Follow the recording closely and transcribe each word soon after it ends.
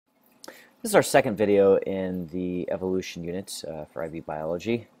This is our second video in the evolution unit for IB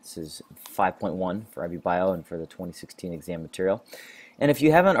Biology. This is 5.1 for IB Bio and for the 2016 exam material. And if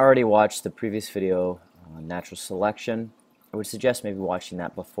you haven't already watched the previous video on natural selection, I would suggest maybe watching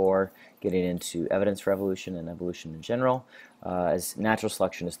that before getting into evidence for evolution and evolution in general, as natural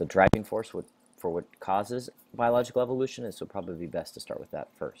selection is the driving force for what causes biological evolution, and so it would probably be best to start with that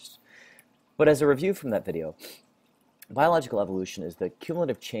first. But as a review from that video, biological evolution is the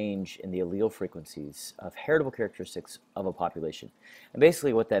cumulative change in the allele frequencies of heritable characteristics of a population. And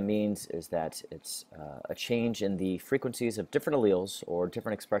basically what that means is that it's a change in the frequencies of different alleles or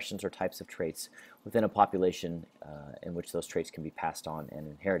different expressions or types of traits within a population in which those traits can be passed on and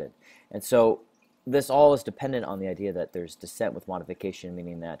inherited. And so this all is dependent on the idea that there's descent with modification,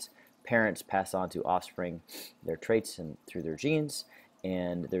 meaning that parents pass on to offspring their traits and through their genes,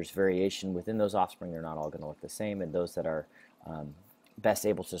 and there's variation within those offspring. They're not all going to look the same, and those that are best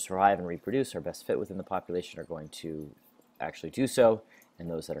able to survive and reproduce, are best fit within the population, are going to actually do so, and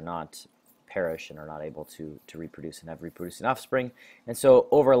those that are not perish and are not able to reproduce and have reproducing offspring. And so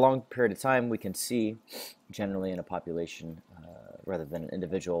over a long period of time, we can see generally in a population, rather than an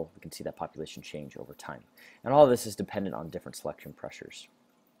individual, we can see that population change over time. And all of this is dependent on different selection pressures.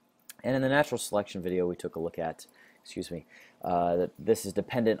 And in the natural selection video, we took a look at, that this is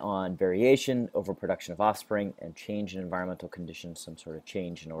dependent on variation over production of offspring and change in environmental conditions, some sort of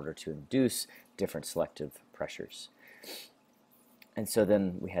change in order to induce different selective pressures. And so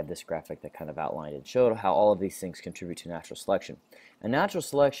then we had this graphic that kind of outlined and showed how all of these things contribute to natural selection. And natural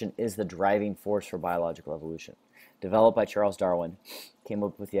selection is the driving force for biological evolution. Developed by Charles Darwin, came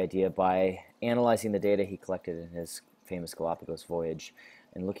up with the idea by analyzing the data he collected in his famous Galapagos voyage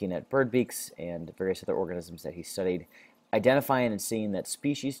and looking at bird beaks and various other organisms that he studied, identifying and seeing that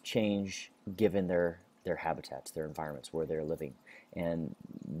species change given their habitats, their environments where they're living. And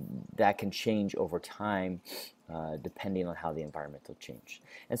that can change over time depending on how the environment will change.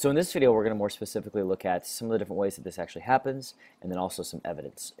 And so in this video, we're going to more specifically look at some of the different ways that this actually happens, and then also some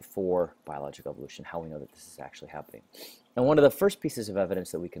evidence for biological evolution, how we know that this is actually happening. And one of the first pieces of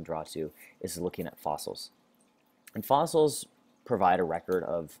evidence that we can draw to is looking at fossils. And fossils provide a record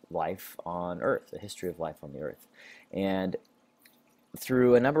of life on Earth, a history of life on the Earth. And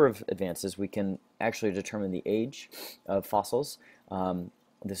through a number of advances, we can actually determine the age of fossils.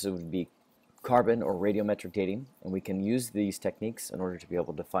 This would be carbon or radiometric dating, and we can use these techniques in order to be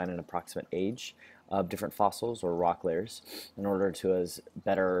able to find an approximate age of different fossils or rock layers in order to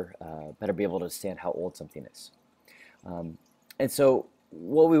better be able to understand how old something is. And so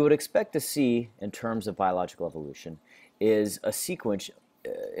what we would expect to see in terms of biological evolution is a sequence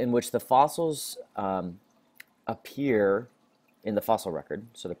in which the fossils appear in the fossil record,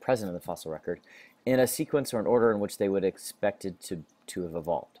 so they're present in the fossil record, in a sequence or an order in which they would expected to have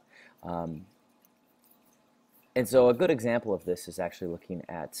evolved. And so a good example of this is actually looking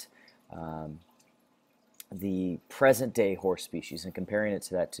at the present-day horse species and comparing it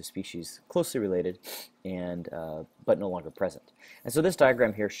to species closely related and but no longer present. And so this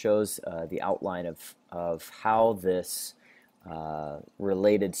diagram here shows the outline of how this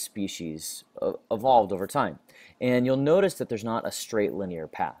related species evolved over time. And you'll notice that there's not a straight linear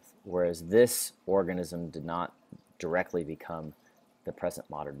path, whereas this organism did not directly become the present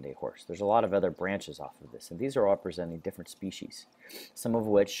modern-day horse. There's a lot of other branches off of this, and these are all representing different species,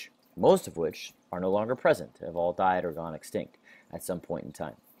 most of which are no longer present, have all died or gone extinct at some point in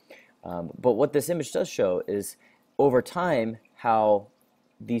time. But what this image does show is over time how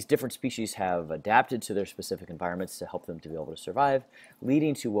these different species have adapted to their specific environments to help them to be able to survive,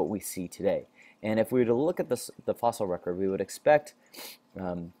 leading to what we see today. And if we were to look at the fossil record, we would expect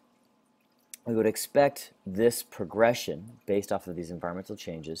this progression based off of these environmental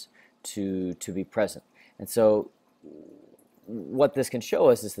changes to be present. And so what this can show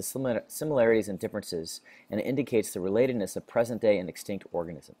us is the similarities and differences, and it indicates the relatedness of present-day and extinct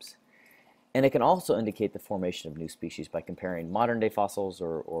organisms. And it can also indicate the formation of new species by comparing modern-day fossils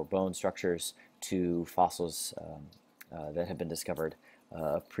or bone structures to fossils that have been discovered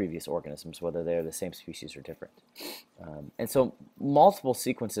of previous organisms, whether they're the same species or different. And so multiple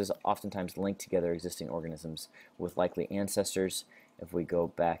sequences oftentimes link together existing organisms with likely ancestors. If we go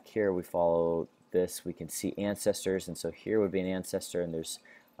back here, we follow this, we can see ancestors, and so here would be an ancestor, and there's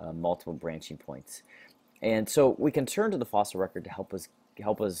multiple branching points. And so we can turn to the fossil record to help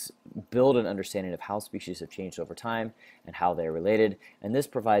us build an understanding of how species have changed over time and how they're related. And this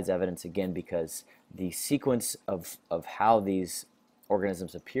provides evidence, again, because the sequence of how these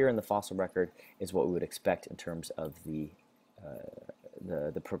organisms appear in the fossil record is what we would expect in terms of the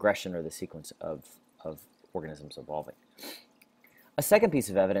progression or the sequence of organisms evolving. A second piece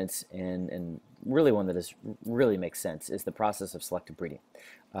of evidence, and really one that really makes sense, is the process of selective breeding.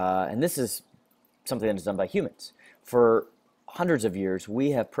 And this is something that is done by humans. For hundreds of years,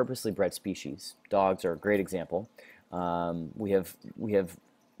 we have purposely bred species. Dogs are a great example. We have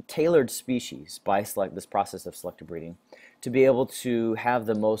tailored species by this process of selective breeding to be able to have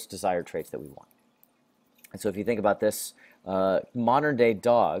the most desired traits that we want. And so if you think about this, modern day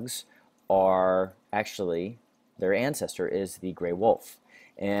dogs are actually, their ancestor is the gray wolf.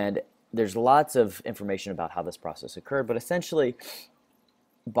 And there's lots of information about how this process occurred, but essentially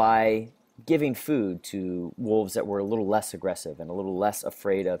by giving food to wolves that were a little less aggressive and a little less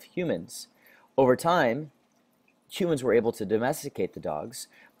afraid of humans, over time, humans were able to domesticate the dogs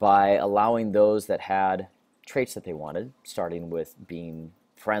by allowing those that had traits that they wanted, starting with being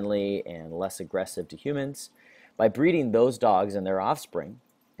friendly and less aggressive to humans. By breeding those dogs and their offspring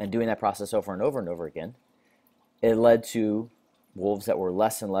and doing that process over and over and over again, it led to wolves that were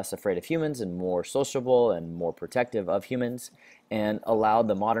less and less afraid of humans and more sociable and more protective of humans, and allowed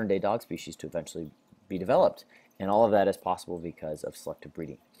the modern day dog species to eventually be developed. And all of that is possible because of selective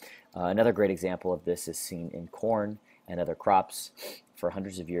breeding. Another great example of this is seen in corn and other crops. For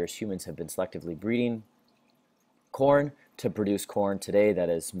hundreds of years, humans have been selectively breeding corn to produce corn today that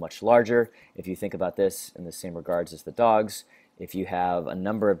is much larger. If you think about this in the same regards as the dogs, if you have a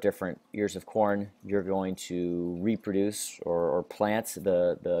number of different ears of corn, you're going to reproduce or plant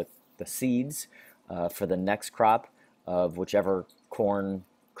the seeds for the next crop of whichever corn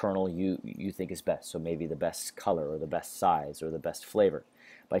kernel you think is best. So maybe the best color or the best size or the best flavor.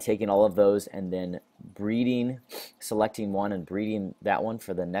 By taking all of those and then breeding, selecting one and breeding that one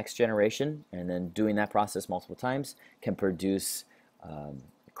for the next generation, and then doing that process multiple times, can produce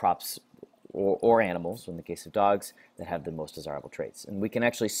crops or animals, in the case of dogs, that have the most desirable traits. And we can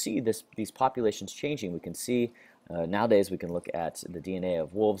actually see these populations changing. We can see nowadays we can look at the DNA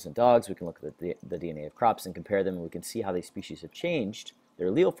of wolves and dogs, we can look at the DNA of crops and compare them, and we can see how these species have changed, their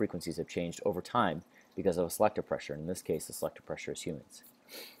allele frequencies have changed over time because of a selective pressure. In this case, the selective pressure is humans.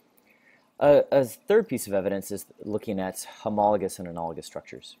 A third piece of evidence is looking at homologous and analogous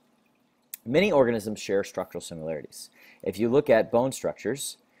structures. Many organisms share structural similarities. If you look at bone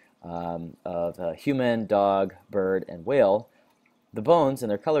structures of a human, dog, bird, and whale, the bones and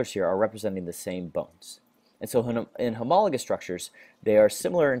their colors here are representing the same bones. And so in homologous structures, they are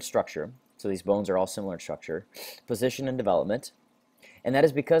similar in structure. So these bones are all similar in structure, position, and development. And that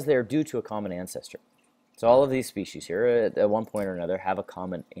is because they are due to a common ancestor. So all of these species here, at one point or another, have a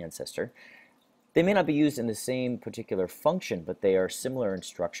common ancestor. They may not be used in the same particular function, but they are similar in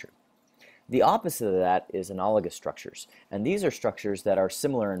structure. The opposite of that is analogous structures. And these are structures that are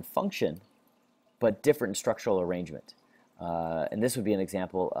similar in function, but different in structural arrangement. And this would be an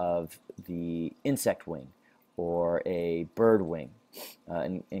example of the insect wing or a bird wing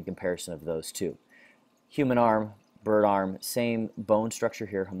in comparison of those two. Human arm, bird arm, same bone structure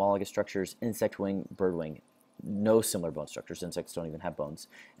here, homologous structures, insect wing, bird wing. No similar bone structures. Insects don't even have bones.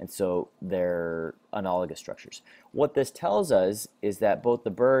 And so they're analogous structures. What this tells us is that both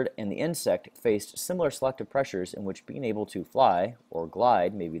the bird and the insect faced similar selective pressures in which being able to fly or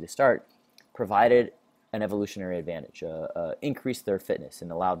glide, maybe to start, provided an evolutionary advantage, increased their fitness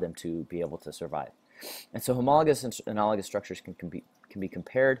and allowed them to be able to survive. And so homologous and analogous structures can be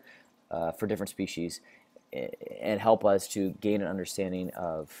compared for different species and help us to gain an understanding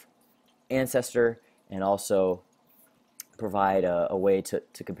of ancestor, and also provide a way to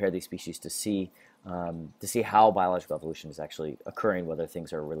compare these species to see how biological evolution is actually occurring, whether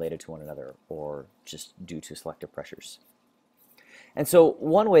things are related to one another or just due to selective pressures. And so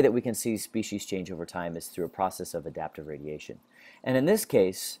one way that we can see species change over time is through a process of adaptive radiation. And in this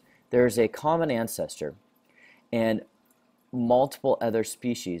case, there's a common ancestor and multiple other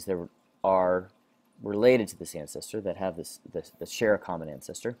species that are related to this ancestor that have that share a common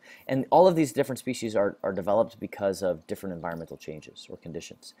ancestor, and all of these different species are developed because of different environmental changes or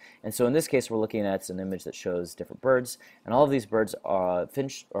conditions. And so in this case, we're looking at an image that shows different birds, and all of these birds are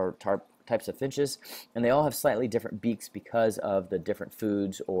finch or types of finches, and they all have slightly different beaks because of the different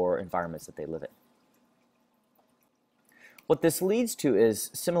foods or environments that they live in. What this leads to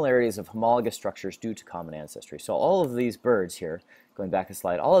is similarities of homologous structures due to common ancestry. So all of these birds here, going back a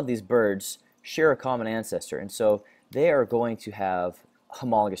slide, all of these birds share a common ancestor, and so they are going to have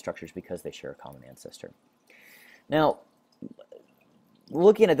homologous structures because they share a common ancestor. Now,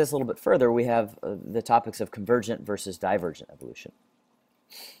 looking at this a little bit further, we have the topics of convergent versus divergent evolution.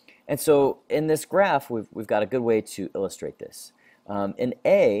 And so in this graph, we've got a good way to illustrate this. In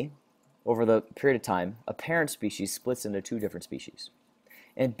A, over the period of time, a parent species splits into two different species.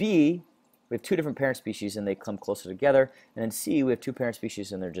 In B, we have two different parent species and they come closer together. And in C, we have two parent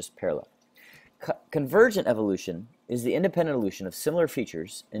species and they're just parallel. Convergent evolution is the independent evolution of similar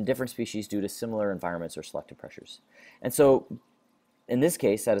features in different species due to similar environments or selective pressures. And so in this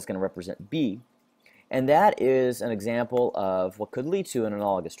case, that is going to represent B. And that is an example of what could lead to an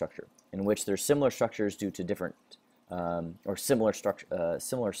analogous structure, in which there's similar structures due to different or similar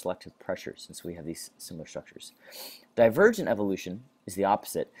selective pressures, since we have these similar structures. Divergent evolution is the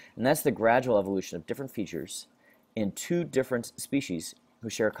opposite, and that's the gradual evolution of different features in two different species who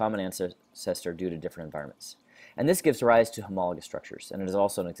share a common ancestor due to different environments. And this gives rise to homologous structures, and it is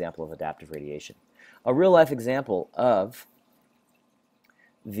also an example of adaptive radiation. A real-life example of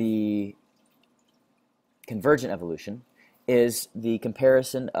the convergent evolution is the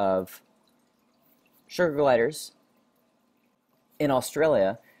comparison of sugar gliders in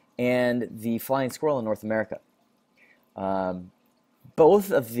Australia and the flying squirrel in North America.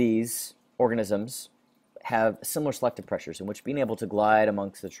 Both of these organisms have similar selective pressures in which being able to glide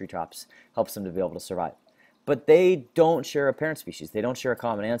amongst the treetops helps them to be able to survive. But they don't share a parent species. They don't share a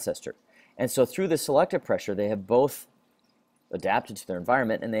common ancestor. And so through the selective pressure, they have both adapted to their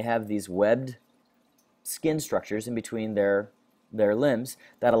environment, and they have these webbed skin structures in between their limbs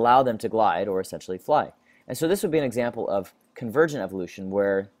that allow them to glide or essentially fly. And so this would be an example of convergent evolution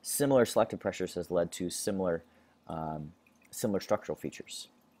where similar selective pressures has led to similar structural features.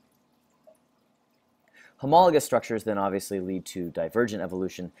 Homologous structures then obviously lead to divergent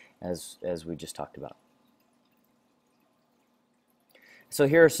evolution, as we just talked about. So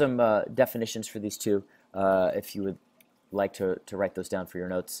here are some definitions for these two, if you would like to write those down for your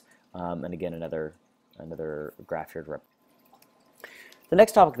notes. And again, another graph here to represent. The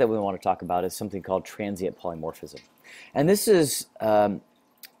next topic that we want to talk about is something called transient polymorphism. And this is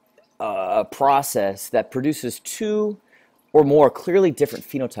a process that produces two or more clearly different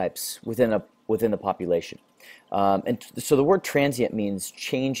phenotypes within the population. And so the word transient means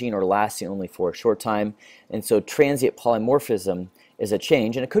changing or lasting only for a short time. And so transient polymorphism is a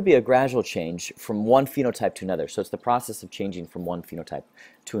change, and it could be a gradual change from one phenotype to another. So it's the process of changing from one phenotype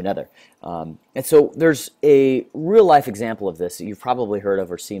to another. And so there's a real-life example of this that you've probably heard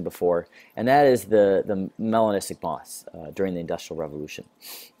of or seen before, and that is the melanistic moths during the Industrial Revolution.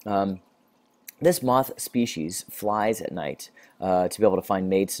 This moth species flies at night to be able to find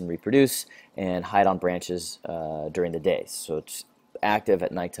mates and reproduce and hide on branches during the day. So it's active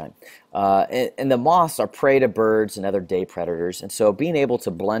at nighttime. And the moths are prey to birds and other day predators, and so being able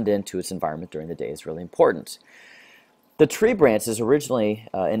to blend into its environment during the day is really important. The tree branches originally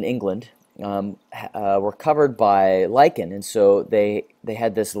in England were covered by lichen, and so they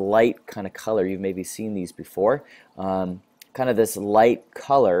had this light kind of color. You've maybe seen these before, kind of this light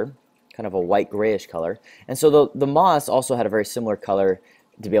color, kind of a white grayish color. And so the moths also had a very similar color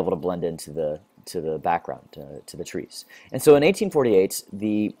to be able to blend into the background, to the trees. And so in 1848,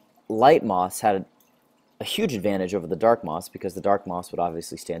 the light moths had a huge advantage over the dark moths because the dark moths would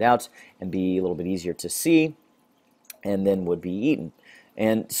obviously stand out and be a little bit easier to see and then would be eaten.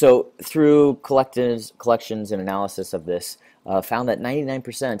 And so through collections and analysis of this, found that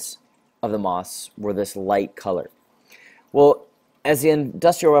 99% of the moths were this light color. Well, as the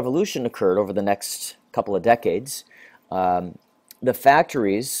Industrial Revolution occurred over the next couple of decades, the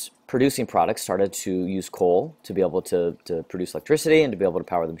factories producing products started to use coal to be able to produce electricity and to be able to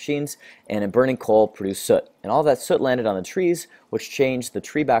power the machines, and in burning coal produced soot. And all that soot landed on the trees, which changed the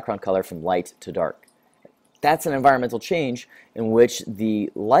tree background color from light to dark. That's an environmental change in which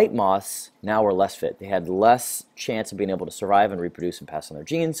the light moths now were less fit. They had less chance of being able to survive and reproduce and pass on their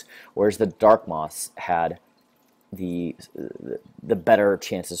genes, whereas the dark moths had the better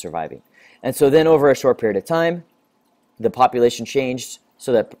chance of surviving. And so then over a short period of time, the population changed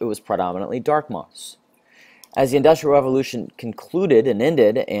so that it was predominantly dark moths. As the Industrial Revolution concluded and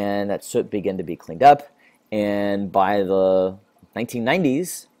ended, and that soot began to be cleaned up, and by the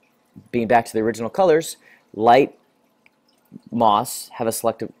 1990s, being back to the original colors, light moths have a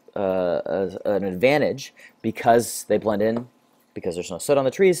selective an advantage because they blend in, because there's no soot on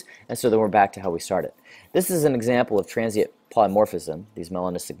the trees, and so then we're back to how we started. This is an example of transient polymorphism, these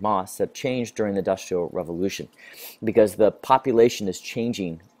melanistic moths, that changed during the Industrial Revolution because the population is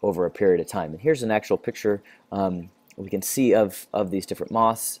changing over a period of time. And here's an actual picture we can see of these different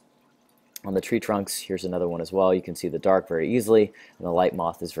moths on the tree trunks. Here's another one as well. You can see the dark very easily, and the light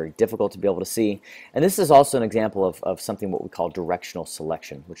moth is very difficult to be able to see. And this is also an example of something what we call directional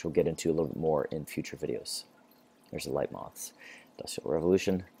selection, which we'll get into a little bit more in future videos. There's the light moths. Industrial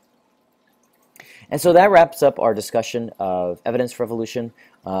Revolution. And so that wraps up our discussion of evidence for evolution.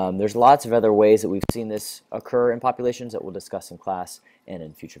 There's lots of other ways that we've seen this occur in populations that we'll discuss in class and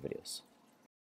in future videos.